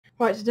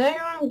Right, today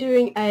I'm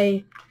doing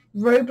a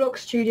Roblox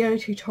Studio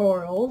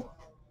tutorial.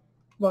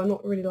 Well,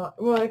 not really like,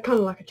 well, kind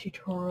of like a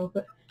tutorial,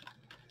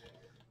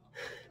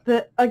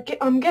 but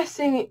I'm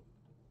guessing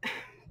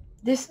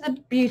this is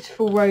the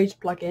Beautiful Roads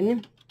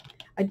plugin.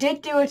 I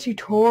did do a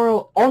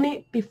tutorial on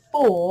it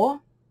before.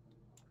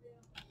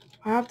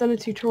 I have done a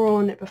tutorial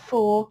on it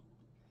before,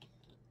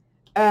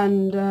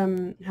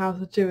 and how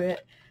to do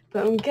it.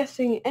 But I'm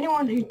guessing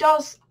anyone who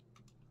does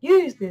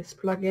use this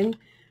plugin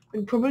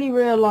would probably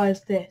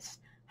realise this.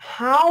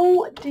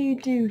 How do you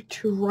do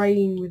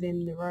terrain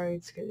within the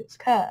roads because it's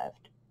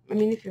curved? I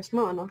mean, if you're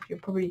smart enough, you'll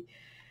probably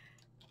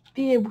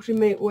be able to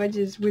make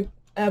wedges with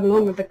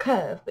along with the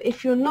curve. But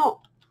if you're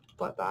not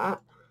like that,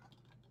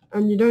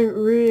 and you don't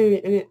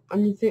really,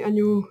 and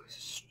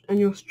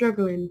you're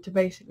struggling to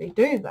basically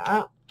do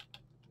that,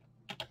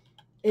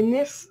 in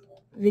this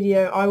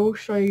video I will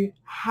show you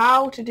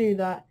how to do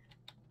that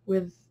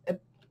with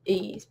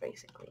ease,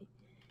 basically.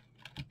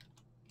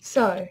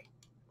 So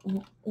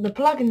the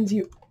plugins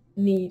you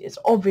need is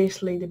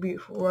obviously the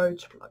Beautiful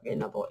Roads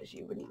plugin, otherwise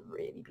you wouldn't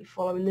really be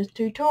following this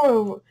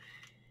tutorial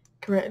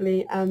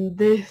correctly. And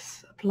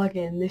this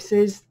plugin, this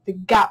is the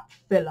gap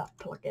filler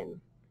plugin.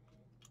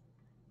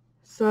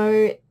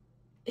 So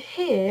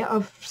here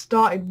I've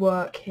started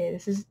work here.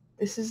 This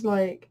is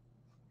like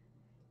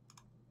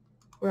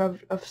where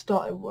I've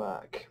started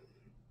work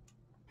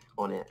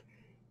on it.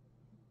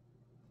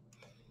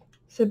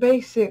 So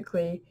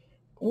basically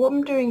what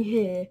I'm doing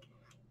here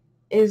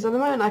is, at the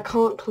moment I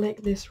can't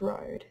click this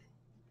road,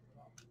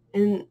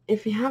 and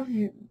if you have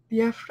to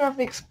have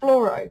the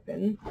Explorer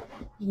open.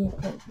 I'm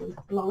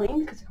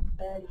blind because I can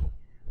barely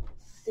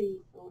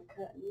see all the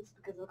curtains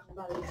because I can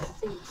barely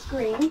see the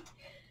screen.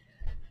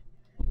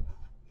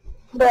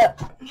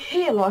 But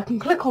here, like, I can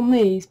click on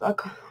these, but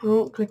I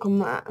can't click on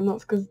that, and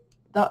that's because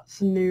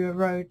that's a newer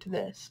road to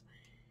this.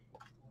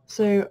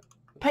 So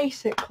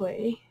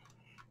basically,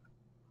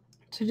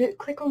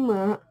 click on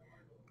that,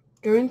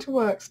 go into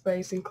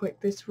Workspace and click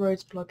this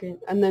Roads plugin,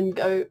 and then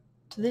go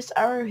to this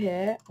arrow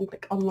here and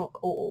click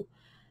Unlock All.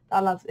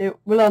 It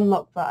will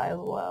unlock that as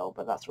well,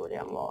 but that's already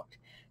unlocked.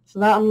 So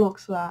that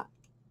unlocks that,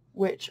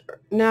 which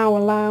now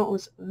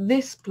allows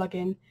this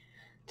plugin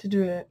to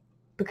do it,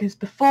 because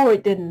before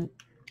it didn't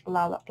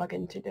allow that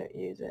plugin to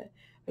use it,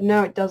 but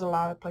now it does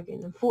allow a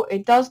plugin. And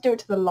it does do it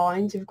to the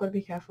lines. You've got to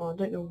be careful. I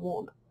don't know what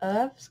on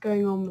earth's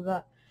going on with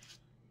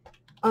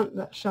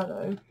that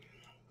shadow,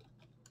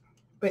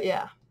 but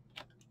yeah.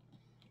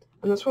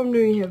 And that's what I'm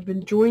doing here. I've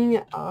been joining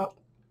it up.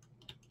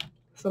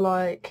 So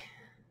like,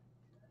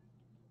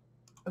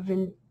 I've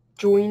been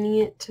joining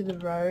it to the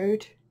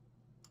road,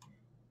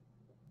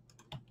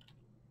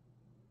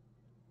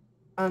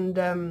 and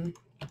kind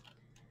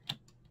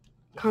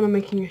of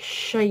making a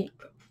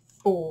shape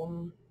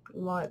form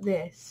like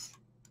this.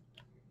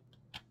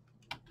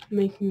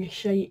 Making a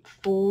shape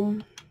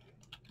form.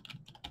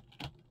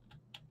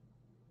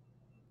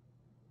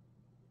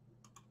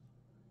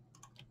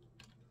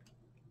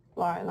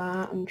 Like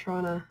that.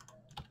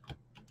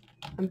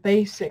 I'm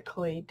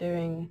basically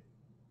doing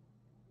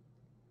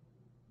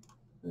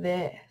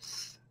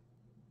this,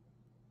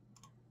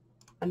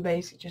 and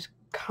basically just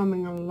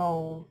coming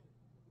along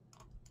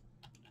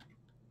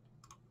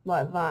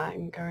like that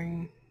and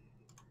going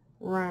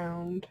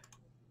round,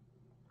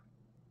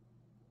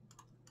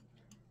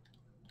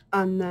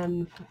 and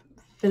then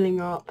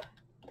filling up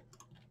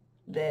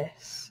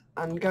this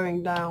and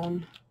going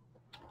down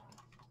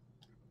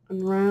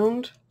and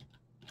round,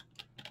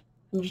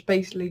 and just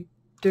basically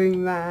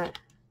doing that.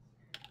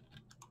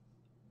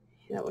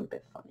 Yeah, that was a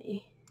bit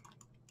funny,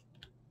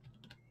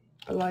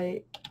 but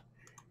like,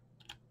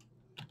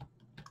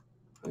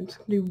 I'm just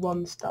gonna do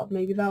one stub.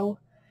 Maybe that'll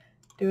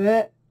do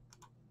it.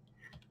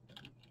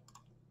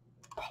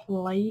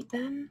 Plate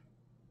then?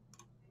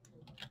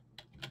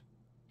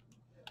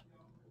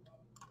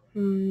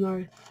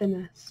 No,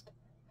 thinnest.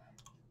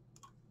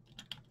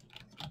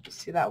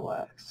 See, that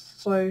works.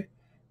 So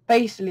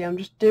basically I'm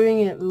just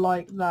doing it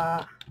like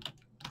that,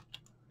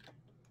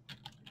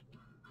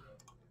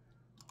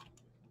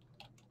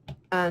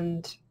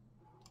 and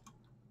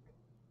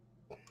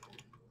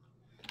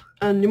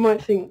you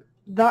might think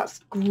that's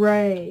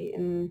grey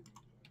and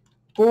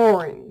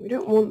boring. We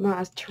don't want that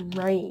as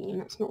terrain.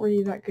 That's not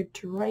really that good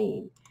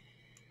terrain.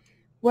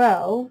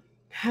 Well,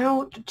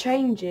 how to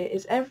change it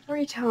is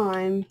every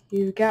time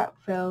you gap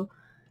fill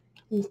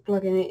in this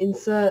plugin, it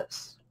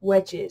inserts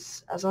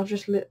wedges, as I've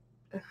just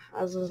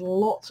as there's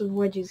lots of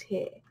wedges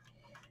here.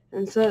 It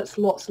inserts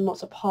lots and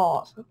lots of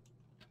parts,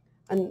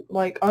 and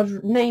like,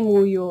 I'd name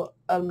all your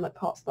like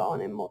parts that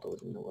aren't in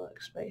models in the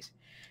workspace,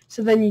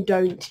 so then you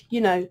don't,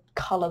 you know,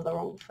 colour the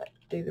wrong thing,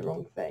 do the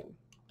wrong thing.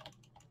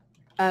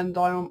 And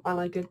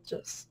I could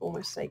just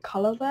almost say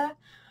colour there.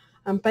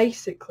 And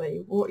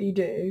basically what you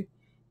do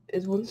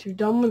is, once you've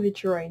done with the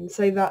terrain,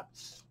 say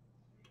that's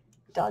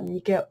done, you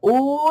get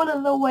all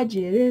of the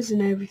wedges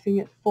and everything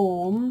it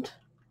formed,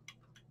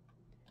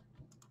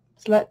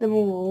 select them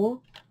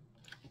all.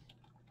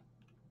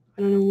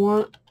 I don't know why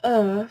on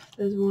earth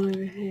there's one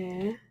over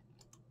here.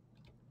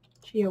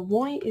 Gee,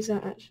 why is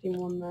there actually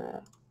one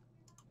there?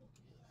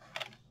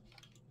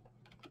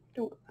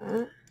 Don't want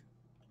that.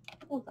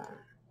 Or that.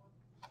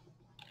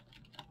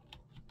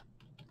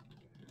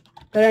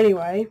 But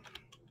anyway,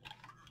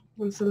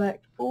 we'll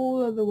select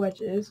all of the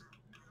wedges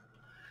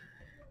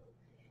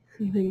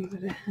and things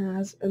that it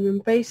has, and then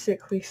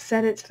basically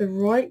set it to the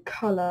right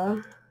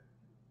colour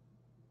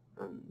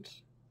and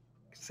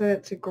set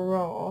it to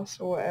grass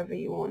or whatever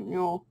you want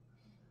your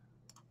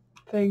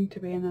thing to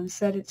be, and then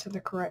set it to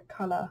the correct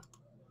colour.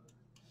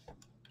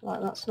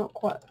 Like, that's not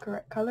quite the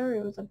correct colour,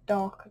 it was a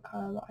darker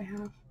colour that I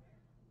have.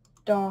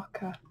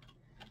 Darker.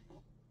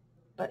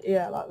 But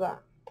yeah, like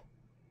that.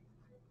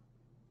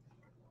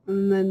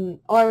 And then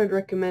I would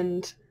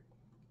recommend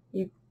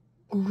you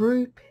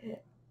group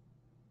it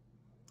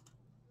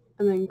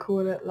and then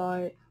call it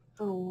like,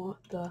 oh,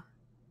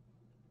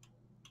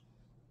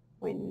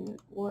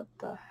 what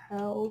the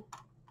hell?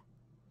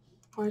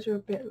 Why is there a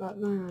bit like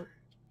that?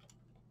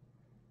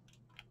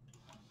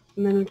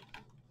 And then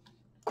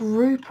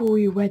group all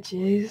your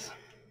wedges.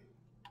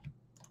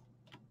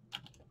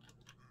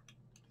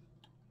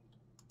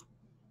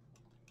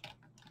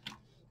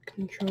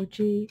 Control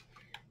G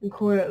and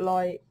call it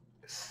like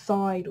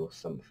side or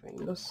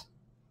something. Just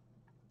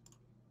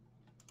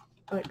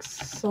like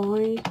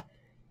side.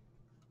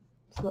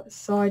 It's like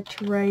side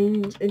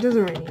terrain. It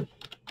doesn't really.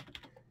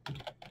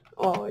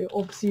 Oh,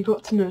 obviously you've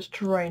got to know it's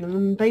terrain, and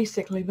then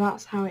basically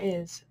that's how it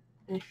is.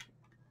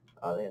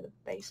 Oh, they're the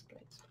base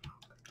plates.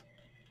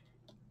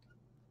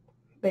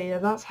 But yeah,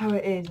 that's how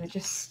it is. It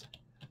just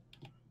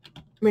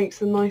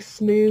makes a nice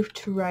smooth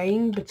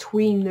terrain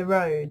between the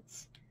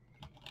roads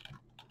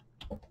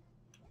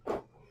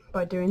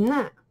by doing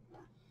that.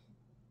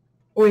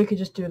 Or you could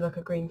just do like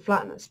a green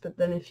flatness, but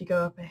then if you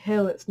go up a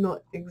hill it's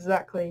not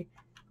exactly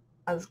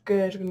as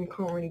good, and you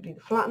can't really do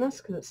the flatness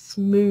because it's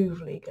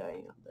smoothly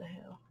going up the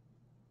hill.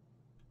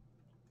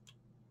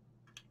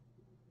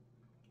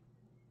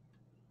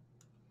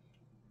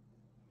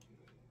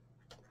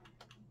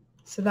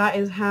 So that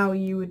is how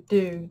you would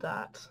do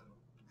that.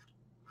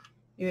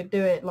 You would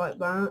do it like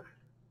that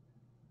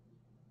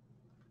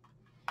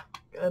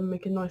and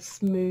make a nice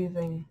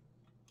smoothing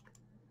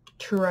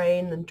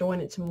terrain and join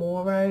it to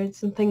more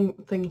roads and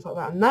things like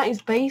that. And that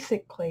is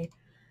basically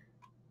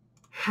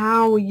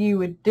how you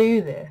would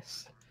do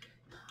this.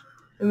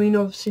 I mean,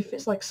 obviously if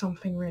it's like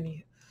something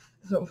really,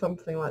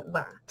 something like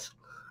that,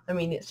 I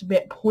mean it's a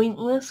bit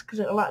pointless because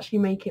it'll actually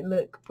make it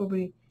look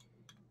probably,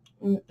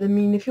 I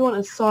mean if you want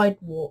a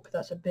sidewalk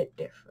that's a bit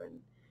different.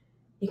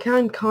 You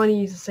can kind of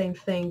use the same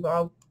thing, but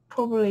I'll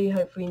probably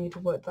hopefully need to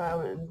work that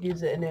out and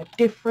use it in a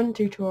different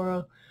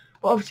tutorial.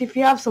 But obviously if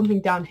you have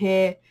something down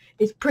here,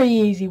 it's pretty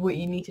easy what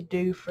you need to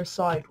do for a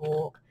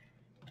sidewalk.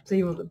 So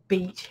you want the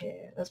beach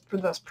here.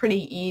 That's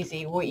pretty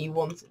easy what you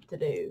want it to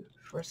do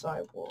for a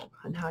sidewalk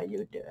and how you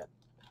would do it.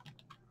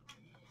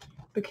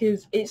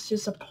 Because it's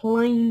just a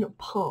plain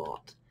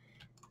part.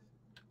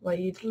 Like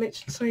you'd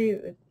literally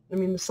say, I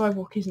mean the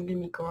sidewalk isn't going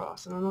to be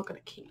grass, and I'm not going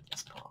to keep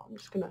this part. I'm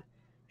just going to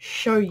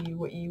show you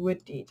what you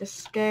would do. Just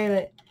scale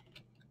it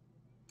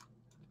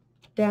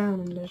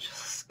down and just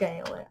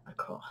scale it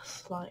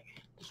across. Like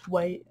just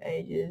wait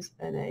ages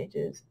and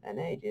ages and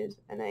ages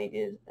and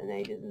ages and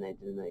ages and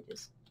ages and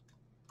ages.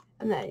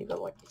 And there you've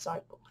got like your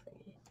sidewalk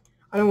thingy.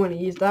 I don't want to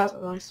use that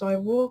as my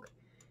sidewalk,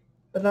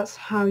 but that's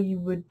how you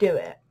would do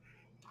it.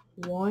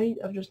 Why?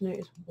 I've just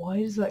noticed, why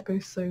does that go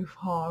so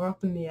far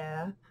up in the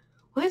air?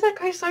 Why does that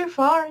go so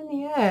far in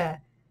the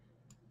air?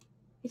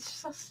 It's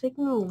just a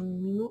signal. I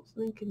mean, not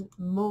thinking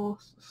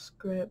master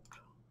script.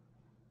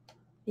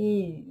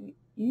 Ew.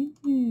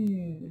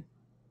 Ew.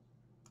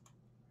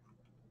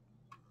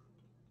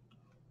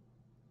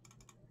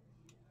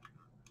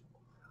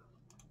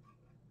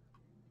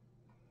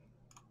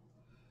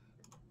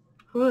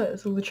 Look,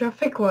 it's all the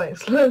traffic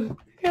lights. Look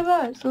at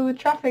that. It's all the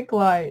traffic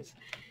lights.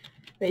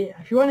 But yeah,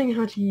 if you're wondering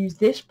how to use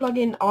this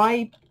plugin,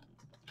 I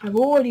have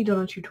already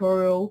done a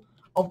tutorial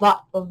of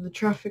the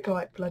traffic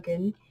light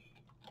plugin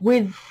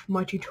with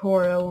my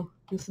tutorial.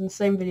 It's in the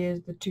same video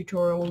as the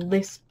tutorial on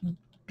this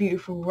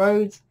beautiful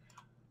roads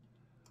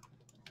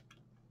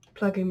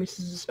plugin, which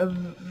is a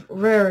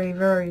very,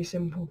 very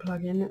simple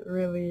plugin. It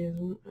really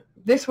isn't.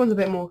 This one's a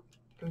bit more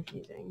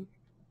confusing,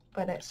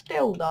 but it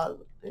still does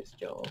its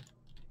job.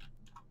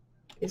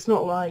 It's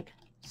not like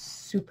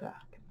super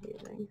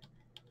confusing.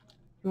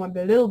 It might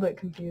be a little bit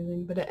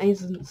confusing, but it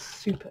isn't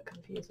super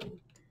confusing,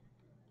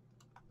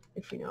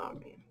 if you know what I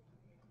mean.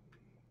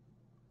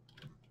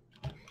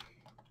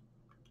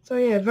 So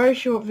yeah, very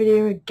short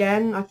video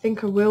again. I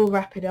think I will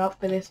wrap it up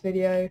for this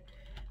video.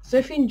 So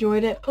if you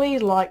enjoyed it,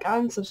 please like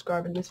and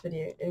subscribe in this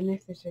video. And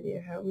if this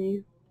video helped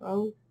me,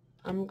 well,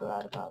 I'm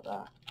glad about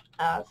that,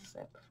 as I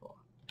said before.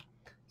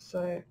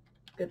 So,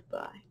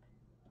 goodbye.